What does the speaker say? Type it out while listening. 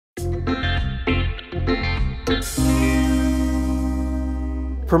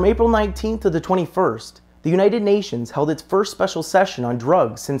From April 19th to the 21st, the United Nations held its first special session on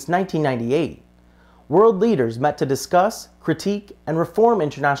drugs since 1998. World leaders met to discuss, critique, and reform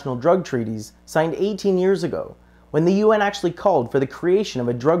international drug treaties signed 18 years ago, when the UN actually called for the creation of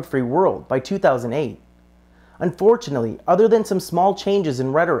a drug-free world by 2008. Unfortunately, other than some small changes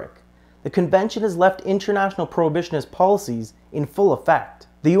in rhetoric, the convention has left international prohibitionist policies in full effect.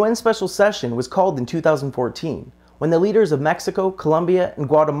 The UN special session was called in 2014, when the leaders of Mexico, Colombia, and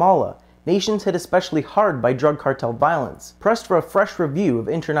Guatemala, nations hit especially hard by drug cartel violence, pressed for a fresh review of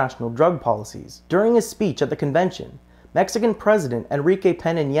international drug policies. During his speech at the convention, Mexican President Enrique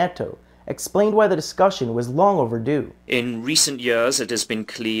Peña Nieto explained why the discussion was long overdue. In recent years, it has been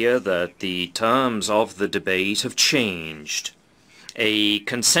clear that the terms of the debate have changed. A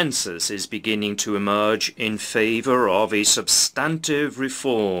consensus is beginning to emerge in favor of a substantive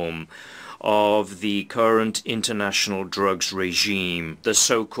reform of the current international drugs regime. The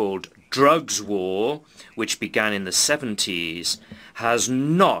so-called drugs war, which began in the 70s, has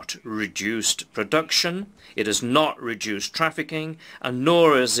not reduced production, it has not reduced trafficking, and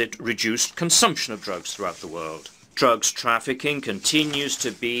nor has it reduced consumption of drugs throughout the world. Drugs trafficking continues to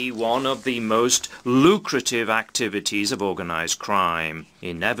be one of the most lucrative activities of organized crime.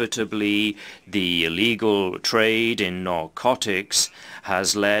 Inevitably, the illegal trade in narcotics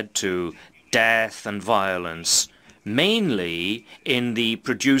has led to death and violence, mainly in the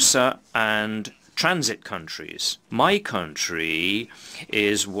producer and transit countries. My country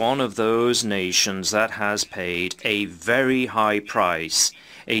is one of those nations that has paid a very high price,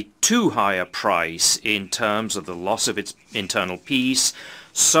 a too high a price in terms of the loss of its internal peace,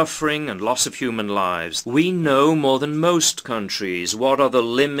 suffering and loss of human lives. We know more than most countries what are the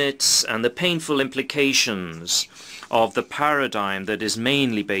limits and the painful implications of the paradigm that is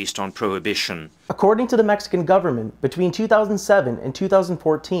mainly based on prohibition. According to the Mexican government, between 2007 and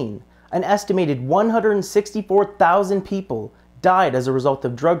 2014, an estimated 164,000 people died as a result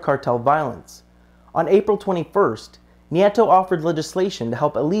of drug cartel violence. On April 21st, Nieto offered legislation to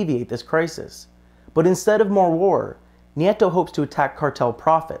help alleviate this crisis. But instead of more war, Nieto hopes to attack cartel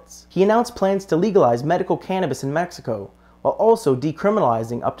profits. He announced plans to legalize medical cannabis in Mexico, while also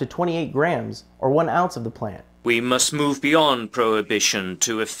decriminalizing up to 28 grams, or 1 ounce of the plant. We must move beyond prohibition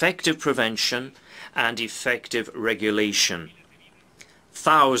to effective prevention and effective regulation.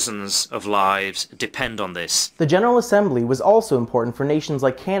 Thousands of lives depend on this. The General Assembly was also important for nations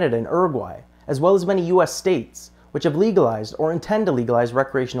like Canada and Uruguay, as well as many US states, which have legalized or intend to legalize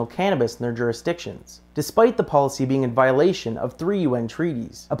recreational cannabis in their jurisdictions, despite the policy being in violation of 3 UN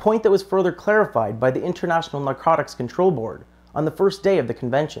treaties, a point that was further clarified by the International Narcotics Control Board on the first day of the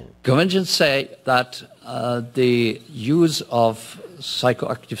convention. Conventions say that the use of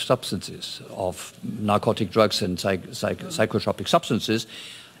psychoactive substances, of narcotic drugs and psychotropic substances,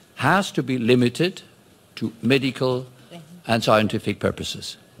 has to be limited to medical and scientific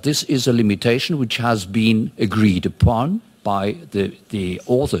purposes. This is a limitation which has been agreed upon by the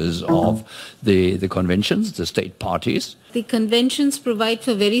authors of the conventions, the state parties. The conventions provide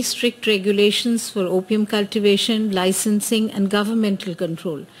for very strict regulations for opium cultivation, licensing, and governmental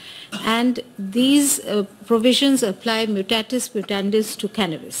control. And these provisions apply mutatis mutandis to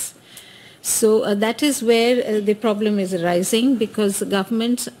cannabis. So that is where the problem is arising, because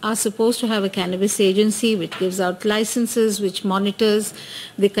governments are supposed to have a cannabis agency which gives out licenses, which monitors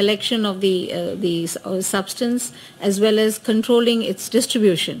the collection of the substance as well as controlling its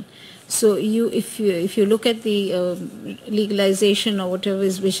distribution. So if you look at the legalization or whatever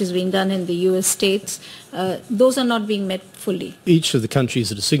which is being done in the US states, those are not being met fully. Each of the countries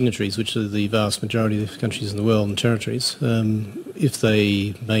that are signatories, which are the vast majority of countries in the world and territories, if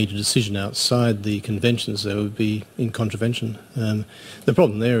they made a decision outside the conventions, they would be in contravention. The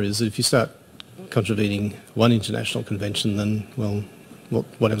problem there is that if you start contravening one international convention, then, well,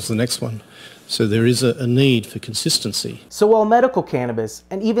 what happens to the next one? So there is a need for consistency. So while medical cannabis,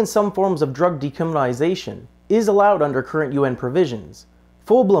 and even some forms of drug decriminalization, is allowed under current UN provisions,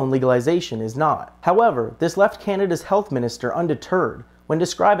 full-blown legalization is not. However, this left Canada's health minister undeterred when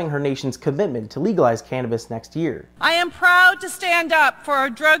describing her nation's commitment to legalize cannabis next year. I am proud to stand up for a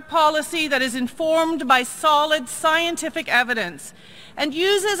drug policy that is informed by solid scientific evidence and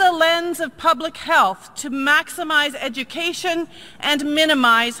uses a lens of public health to maximize education and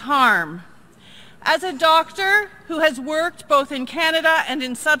minimize harm. As a doctor who has worked both in Canada and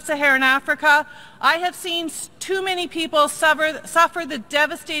in sub-Saharan Africa, I have seen too many people suffer the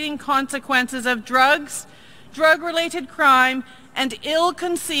devastating consequences of drugs, drug-related crime, and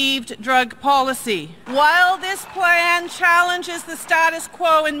ill-conceived drug policy. While this plan challenges the status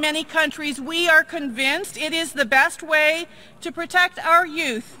quo in many countries, we are convinced it is the best way to protect our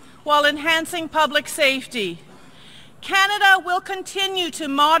youth while enhancing public safety. Canada will continue to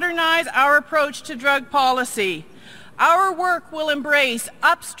modernize our approach to drug policy. Our work will embrace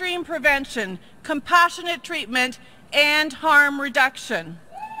upstream prevention, compassionate treatment, and harm reduction.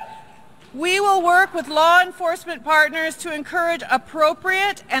 We will work with law enforcement partners to encourage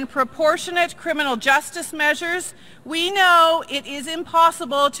appropriate and proportionate criminal justice measures. We know it is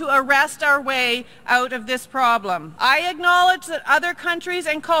impossible to arrest our way out of this problem. I acknowledge that other countries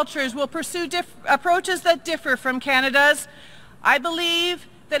and cultures will pursue approaches that differ from Canada's. I believe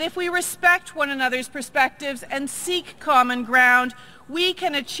that if we respect one another's perspectives and seek common ground, we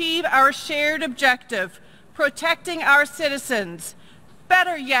can achieve our shared objective, protecting our citizens.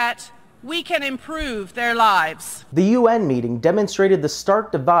 Better yet, we can improve their lives. The UN meeting demonstrated the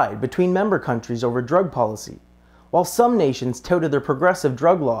stark divide between member countries over drug policy. While some nations touted their progressive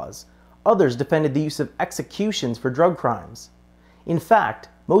drug laws, others defended the use of executions for drug crimes. In fact,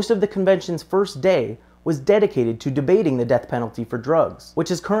 most of the convention's first day was dedicated to debating the death penalty for drugs,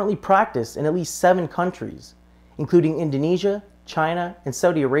 which is currently practiced in at least 7 countries, including Indonesia, China, and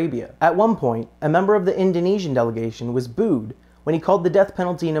Saudi Arabia. At one point, a member of the Indonesian delegation was booed when he called the death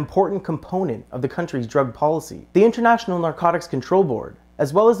penalty an important component of the country's drug policy. The International Narcotics Control Board,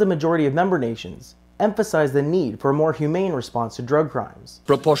 as well as the majority of member nations, emphasized the need for a more humane response to drug crimes.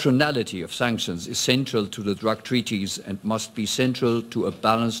 Proportionality of sanctions is central to the drug treaties and must be central to a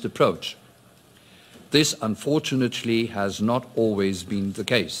balanced approach. This, unfortunately, has not always been the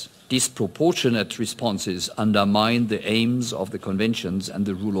case. Disproportionate responses undermine the aims of the conventions and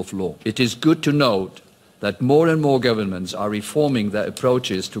the rule of law. It is good to note that more and more governments are reforming their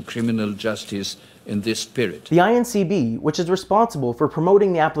approaches to criminal justice in this spirit. The INCB, which is responsible for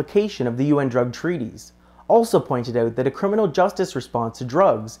promoting the application of the UN drug treaties, also pointed out that a criminal justice response to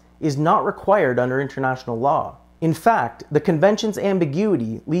drugs is not required under international law. In fact, the Convention's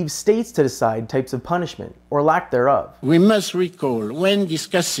ambiguity leaves states to decide types of punishment, or lack thereof. We must recall, when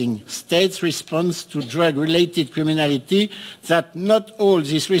discussing states' response to drug-related criminality, that not all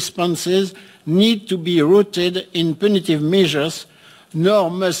these responses need to be rooted in punitive measures,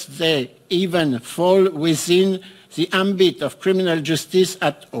 nor must they even fall within the ambit of criminal justice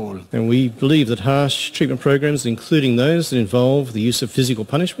at all. And we believe that harsh treatment programs, including those that involve the use of physical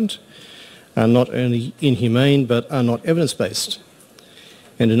punishment, are not only inhumane but are not evidence-based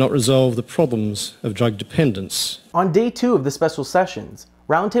and do not resolve the problems of drug dependence. On day 2 of the special sessions,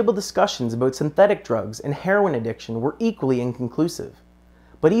 roundtable discussions about synthetic drugs and heroin addiction were equally inconclusive.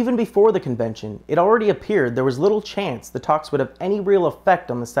 But even before the convention, it already appeared there was little chance the talks would have any real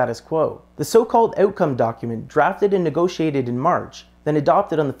effect on the status quo. The so-called outcome document, drafted and negotiated in March, then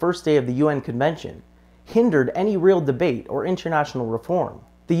adopted on the first day of the UN convention, hindered any real debate or international reform.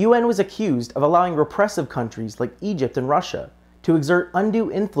 The UN was accused of allowing repressive countries like Egypt and Russia to exert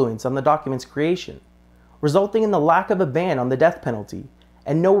undue influence on the document's creation, resulting in the lack of a ban on the death penalty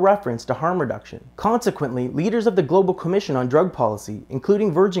and no reference to harm reduction. Consequently, leaders of the Global Commission on Drug Policy,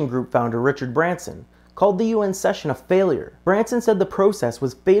 including Virgin Group founder Richard Branson, called the UN session a failure. Branson said the process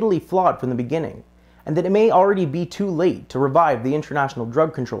was fatally flawed from the beginning, and that it may already be too late to revive the international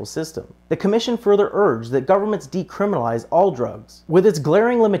drug control system. The Commission further urged that governments decriminalize all drugs. With its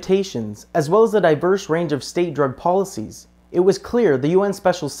glaring limitations, as well as the diverse range of state drug policies, it was clear the UN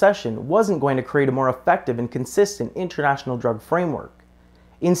Special Session wasn't going to create a more effective and consistent international drug framework.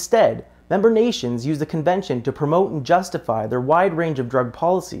 Instead, member nations used the Convention to promote and justify their wide range of drug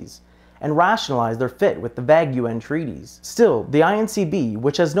policies, and rationalize their fit with the vague UN treaties. Still, the INCB,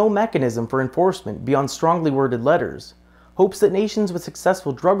 which has no mechanism for enforcement beyond strongly worded letters, hopes that nations with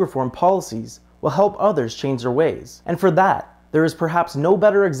successful drug reform policies will help others change their ways. And for that, there is perhaps no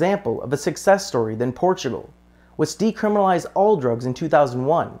better example of a success story than Portugal, which decriminalized all drugs in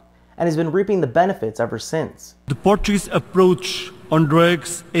 2001 and has been reaping the benefits ever since. The Portuguese approach on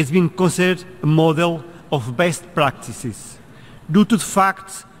drugs has been considered a model of best practices due to the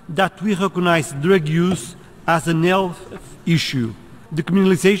fact that we recognize drug use as an health issue.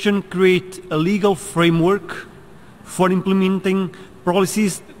 Decriminalization creates a legal framework for implementing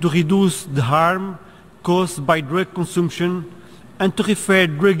policies to reduce the harm caused by drug consumption and to refer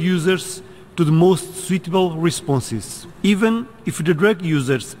drug users to the most suitable responses. Even if the drug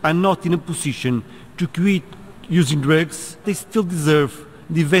users are not in a position to quit using drugs, they still deserve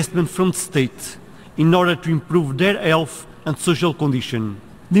the investment from the state in order to improve their health and social condition.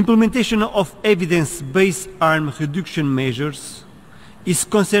 The implementation of evidence-based harm reduction measures is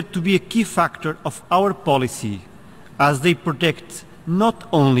considered to be a key factor of our policy, as they protect not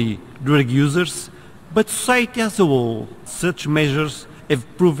only drug users, but society as a whole. Such measures have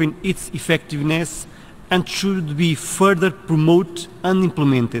proven its effectiveness and should be further promoted and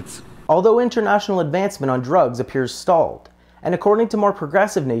implemented. Although international advancement on drugs appears stalled, and according to more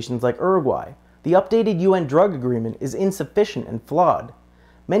progressive nations like Uruguay, the updated UN drug agreement is insufficient and flawed,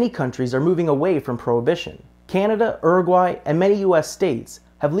 many countries are moving away from prohibition. Canada, Uruguay, and many US states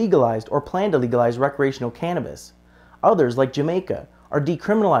have legalized or plan to legalize recreational cannabis. Others, like Jamaica, are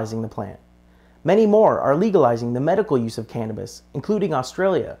decriminalizing the plant. Many more are legalizing the medical use of cannabis, including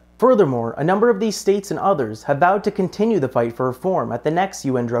Australia. Furthermore, a number of these states and others have vowed to continue the fight for reform at the next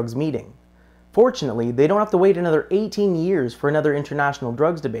UN drugs meeting. Fortunately, they don't have to wait another 18 years for another international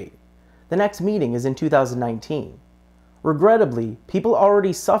drugs debate. The next meeting is in 2019. Regrettably, people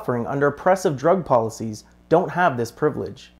already suffering under oppressive drug policies don't have this privilege.